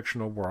Trek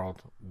fictional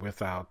world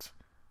without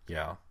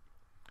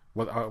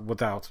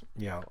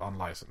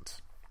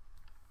unlicensed.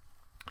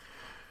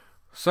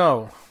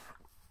 So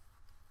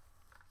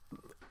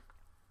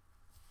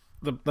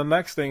the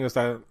next thing is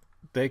that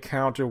they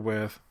counter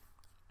with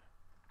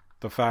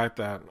the fact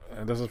that,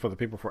 and this is for the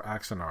people for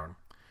Axanar,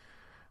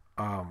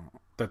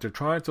 that they're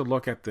trying to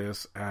look at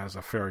this as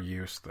a fair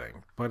use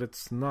thing, but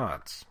it's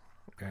not.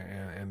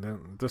 And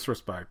in this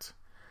respect,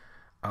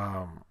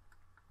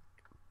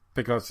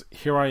 because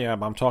here I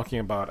am, I'm talking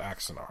about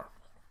Axanar.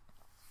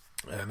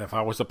 And if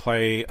I was to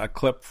play a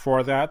clip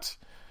for that,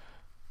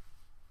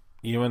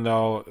 even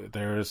though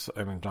there's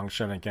an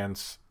injunction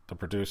against the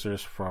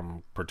producers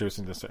from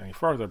producing this any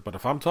further, but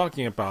if I'm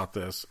talking about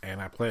this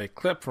and I play a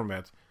clip from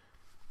it,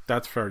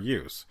 that's fair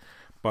use.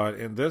 But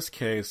in this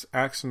case,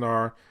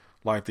 Axanar,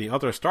 like the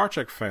other Star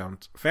Trek fan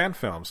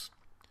films,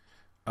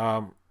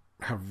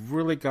 have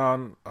really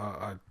gone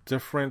a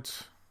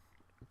different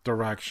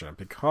direction,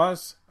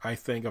 because I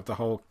think of the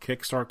whole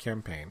Kickstarter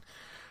campaign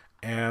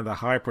and the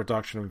high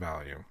production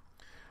value.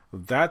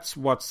 That's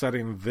what's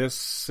setting this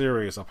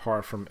series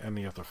apart from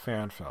any other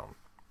fan film.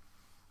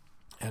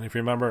 And if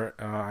you remember,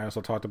 I also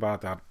talked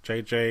about that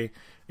J.J.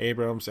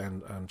 Abrams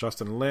and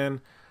Justin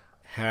Lin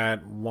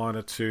had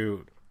wanted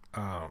to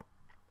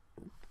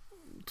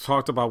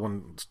talked about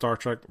when Star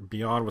Trek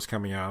Beyond was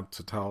coming out,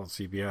 to tell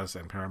CBS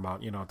and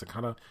Paramount, to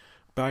kind of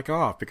back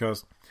off,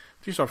 because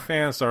these are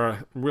fans that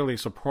are really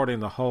supporting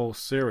the whole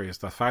series.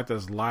 The fact that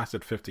it's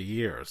lasted 50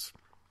 years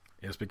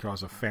is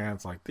because of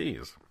fans like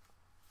these.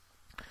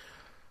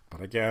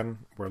 But again,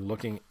 we're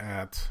looking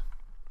at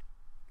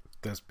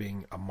this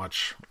being a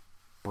much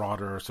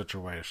broader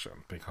situation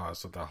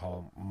because of the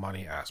whole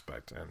money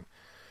aspect. And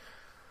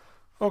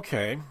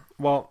okay,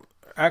 well,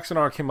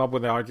 Axanar came up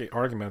with the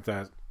argument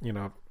that,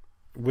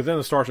 within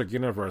the Star Trek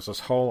universe,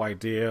 this whole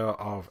idea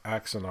of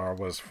Axanar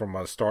was from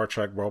a Star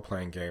Trek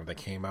role-playing game that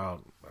came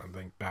out, I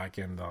think, back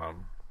in the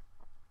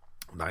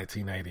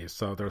 1980s.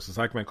 So there was a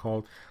segment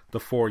called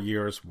The 4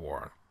 Years'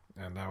 War,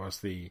 and that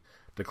was the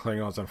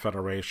Klingons and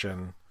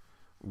Federation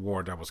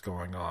war that was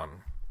going on.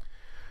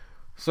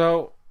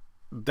 So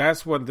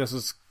that's what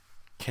this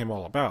came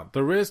all about.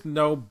 There is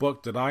no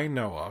book that I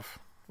know of,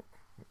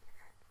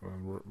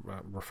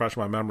 refresh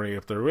my memory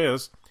if there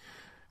is,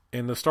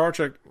 in the Star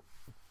Trek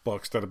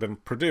books that have been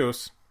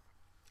produced,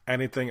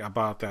 anything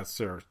about that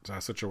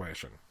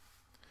situation.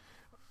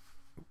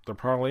 There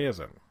probably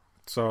isn't.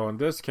 So in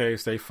this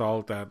case, they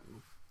felt that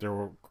they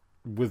were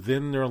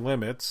within their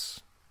limits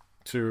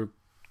to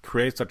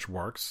create such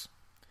works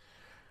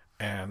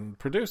and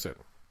produce it.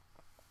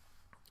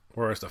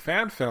 Whereas the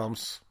fan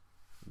films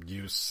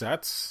use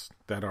sets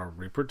that are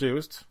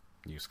reproduced,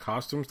 use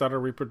costumes that are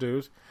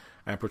reproduced,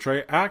 and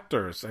portray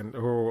actors and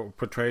who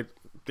portray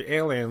the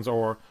aliens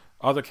or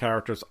other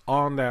characters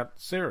on that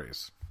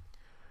series.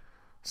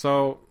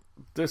 So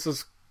this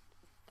is,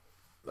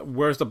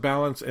 where's the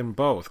balance in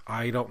both?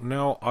 I don't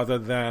know, other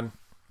than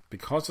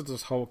because of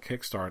this whole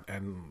Kickstart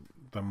and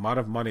the amount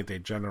of money they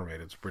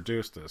generated to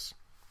produce this,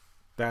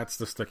 that's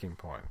the sticking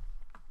point.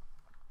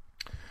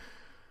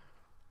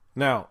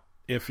 Now,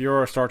 if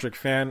you're a Star Trek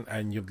fan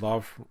and you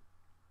love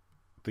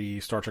the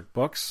Star Trek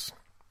books,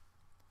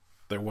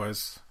 there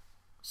was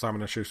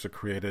Simon & Schuster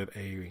created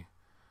a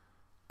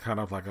kind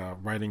of like a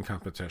writing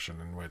competition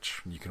in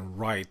which you can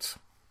write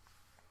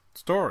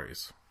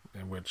stories,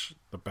 in which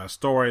the best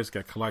stories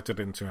get collected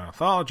into an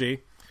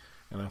anthology,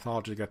 and an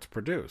anthology gets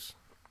produced.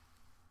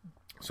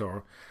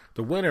 So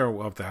the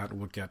winner of that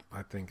would get,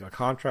 I think, a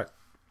contract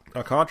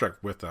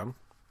with them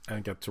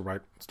and get to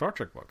write Star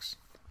Trek books.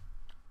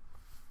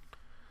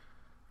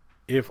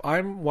 If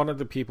I'm one of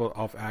the people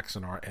of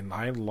Axanar and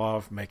I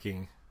love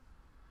making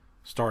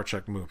Star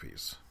Trek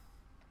movies,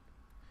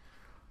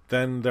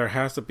 then there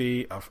has to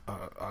be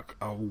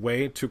a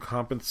way to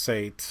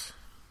compensate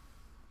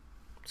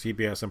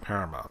CBS and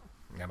Paramount.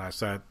 And I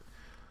said,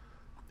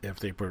 if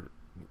they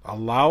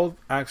allow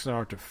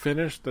Axanar to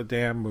finish the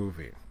damn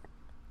movie,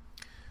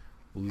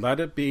 let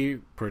it be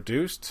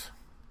produced,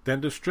 then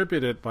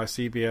distributed by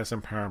CBS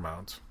and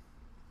Paramount,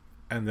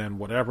 and then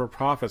whatever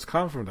profits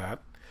come from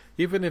that,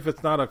 even if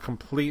it's not a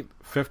complete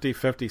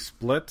 50-50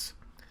 split,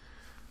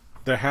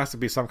 there has to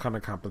be some kind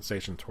of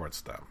compensation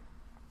towards them.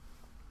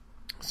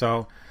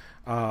 So,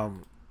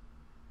 when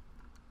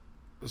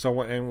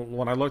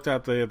I looked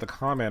at the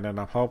comment, and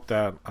I hope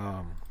that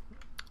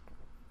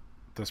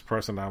this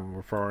person I'm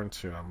referring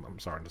to, I'm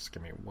sorry, just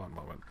give me one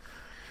moment.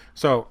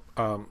 So,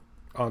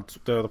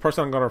 the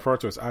person I'm going to refer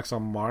to is Axel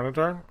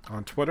Monitor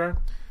on Twitter.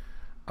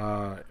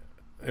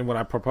 And when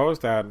I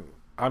proposed that,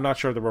 I'm not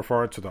sure they're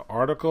referring to the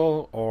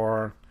article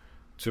or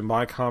to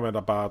my comment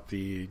about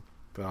the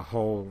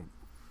whole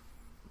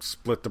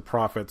split the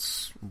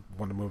profits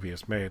when the movie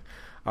is made.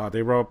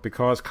 They wrote,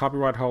 because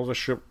copyright holders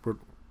should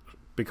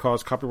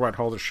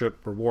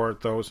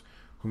reward those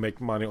who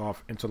make money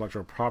off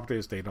intellectual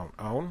properties they don't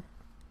own.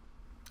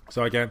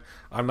 So again,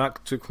 I'm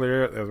not too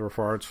clear as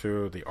referred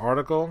to the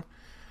article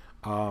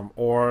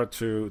or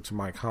to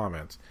my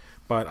comments,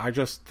 but I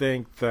just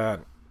think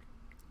that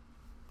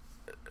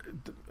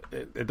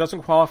it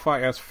doesn't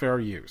qualify as fair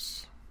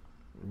use.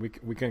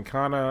 We can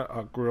kind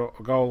of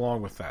go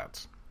along with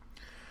that.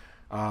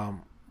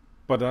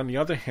 But on the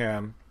other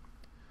hand,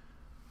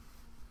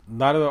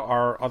 neither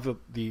are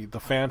the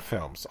fan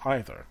films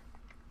either.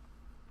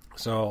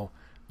 So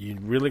you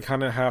really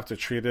kind of have to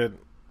treat it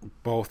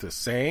both the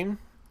same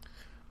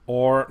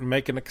or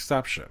make an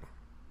exception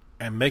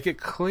and make it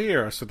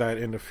clear so that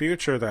in the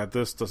future that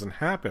this doesn't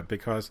happen.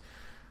 Because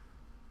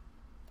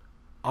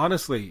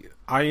honestly,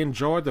 I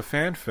enjoyed the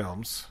fan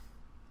films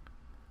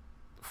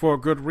for a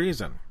good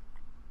reason.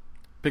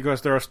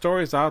 Because there are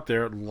stories out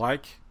there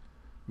like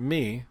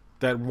me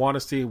that want to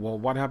see, well,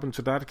 what happened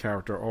to that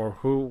character, or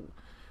who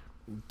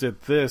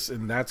did this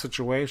in that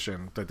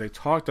situation that they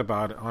talked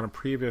about on a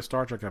previous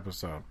Star Trek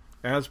episode.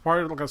 And it's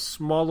part of like a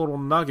small little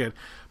nugget,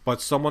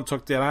 but someone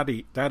took that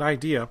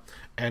idea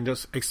and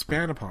just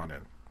expand upon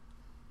it.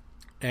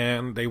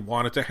 And they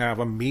wanted to have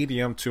a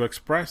medium to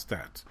express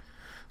that.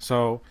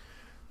 So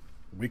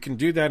we can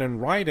do that in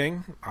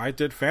writing. I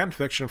did fan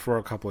fiction for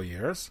a couple of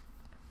years.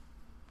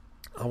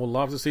 I would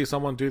love to see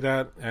someone do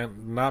that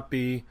and not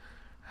be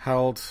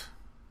held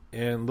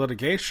in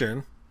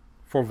litigation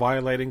for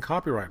violating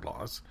copyright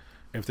laws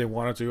if they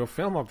want to do a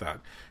film of that.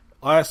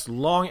 As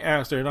long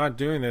as they're not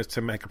doing this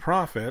to make a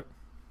profit,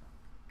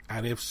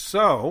 and if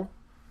so,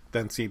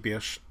 then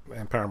CBS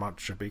and Paramount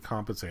should be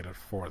compensated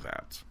for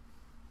that.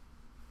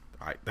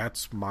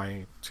 That's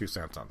my 2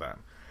 cents on that.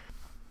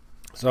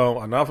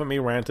 So enough of me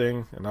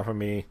ranting, enough of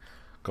me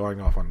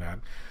going off on that.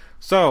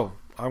 So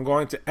I'm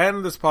going to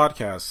end this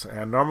podcast,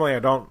 and normally I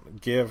don't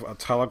give a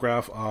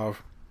telegraph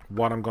of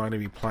what I'm going to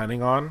be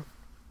planning on,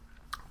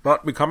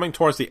 but we're coming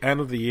towards the end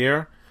of the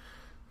year.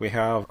 We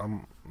have a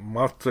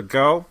month to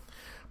go,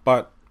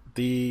 but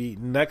the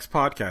next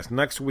podcast,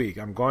 next week,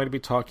 I'm going to be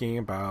talking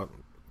about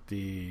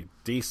the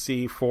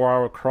DC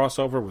 4-hour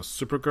crossover with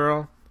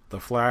Supergirl, The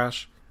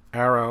Flash,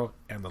 Arrow,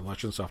 and The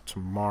Legends of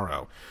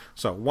Tomorrow.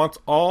 So once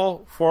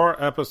all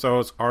 4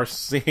 episodes are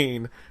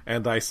seen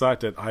and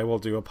dissected, I will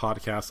do a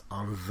podcast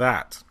on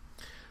that.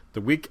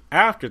 The week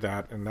after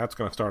that, and that's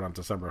going to start on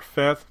December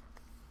 5th,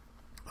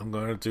 I'm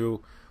going to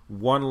do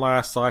one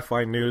last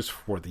sci-fi news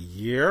for the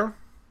year.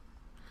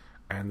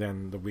 And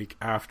then the week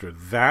after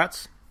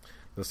that,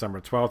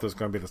 December 12th, is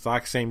going to be the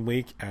exact same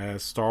week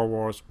as Star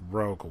Wars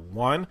Rogue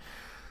One.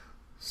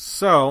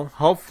 So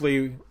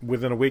hopefully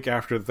within a week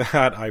after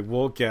that, I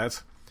will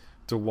get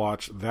to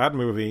watch that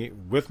movie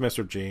with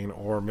Mr. Gene,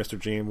 or Mr.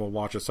 Gene will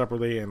watch it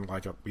separately, and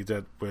like we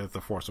did with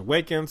The Force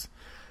Awakens,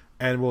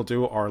 and we'll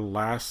do our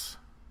last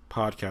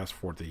podcast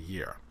for the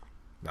year.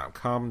 Now,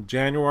 come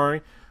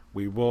January,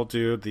 we will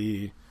do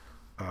the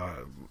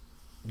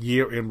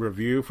year in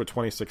review for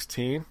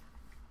 2016,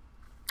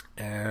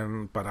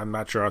 but I'm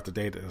not sure what the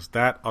date is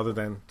that, other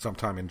than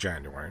sometime in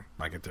January,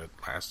 like it did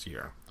last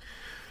year.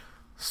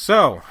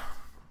 So,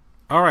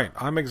 all right,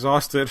 I'm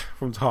exhausted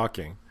from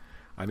talking.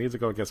 I need to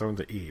go get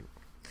something to eat.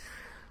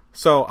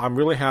 So I'm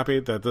really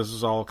happy that this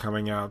is all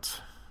coming out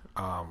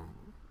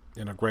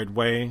in a great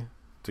way,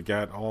 to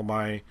get all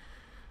my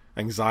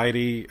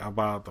anxiety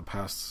about the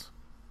past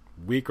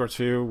week or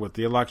two with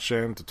the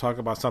election, to talk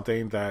about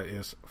something that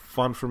is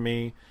fun for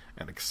me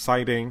and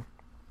exciting.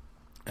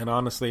 And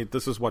honestly,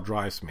 this is what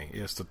drives me,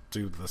 is to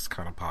do this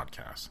kind of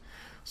podcast.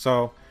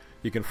 So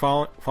you can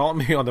follow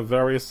me on the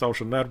various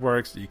social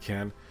networks. You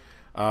can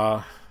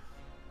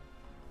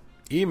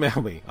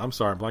email me. I'm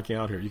sorry, I'm blanking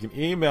out here. You can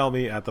email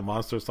me at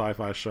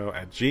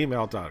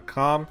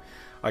themonstersci-fi@gmail.com.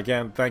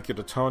 Again, thank you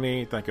to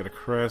Tony, thank you to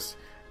Chris,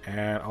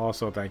 and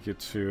also thank you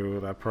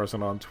to that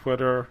person on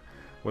Twitter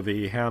with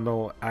the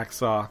handle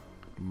AXA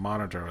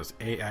Monitor. It's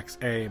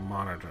AXA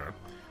Monitor.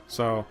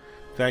 So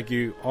thank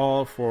you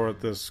all for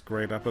this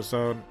great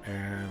episode,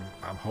 and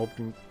I'm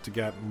hoping to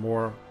get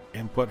more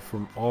input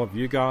from all of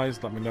you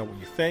guys. Let me know what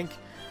you think.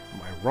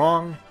 Am I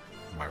wrong?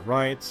 Am I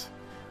right?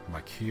 Am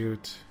I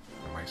cute?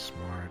 Am I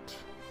smart?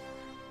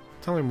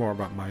 Tell me more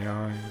about my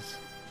eyes.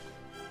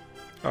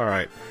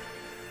 Alright.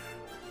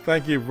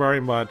 Thank you very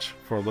much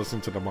for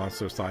listening to the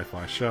Monster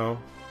Sci-Fi Show.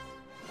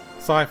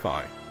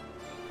 Sci-fi,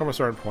 from a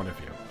certain point of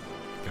view.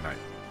 Good night.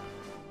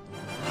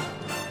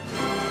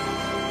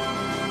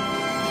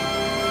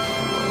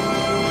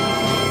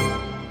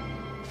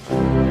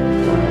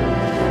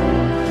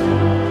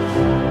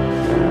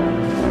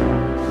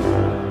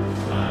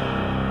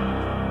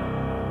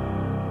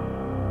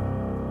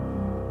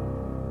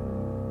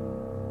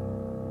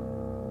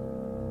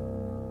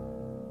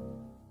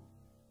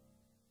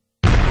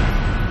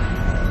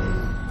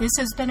 This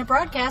has been a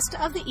broadcast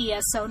of the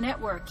ESO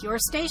Network, your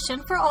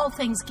station for all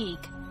things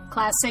geek,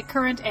 classic,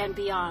 current, and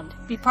beyond.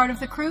 Be part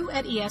of the crew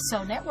at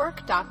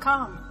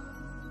ESONetwork.com.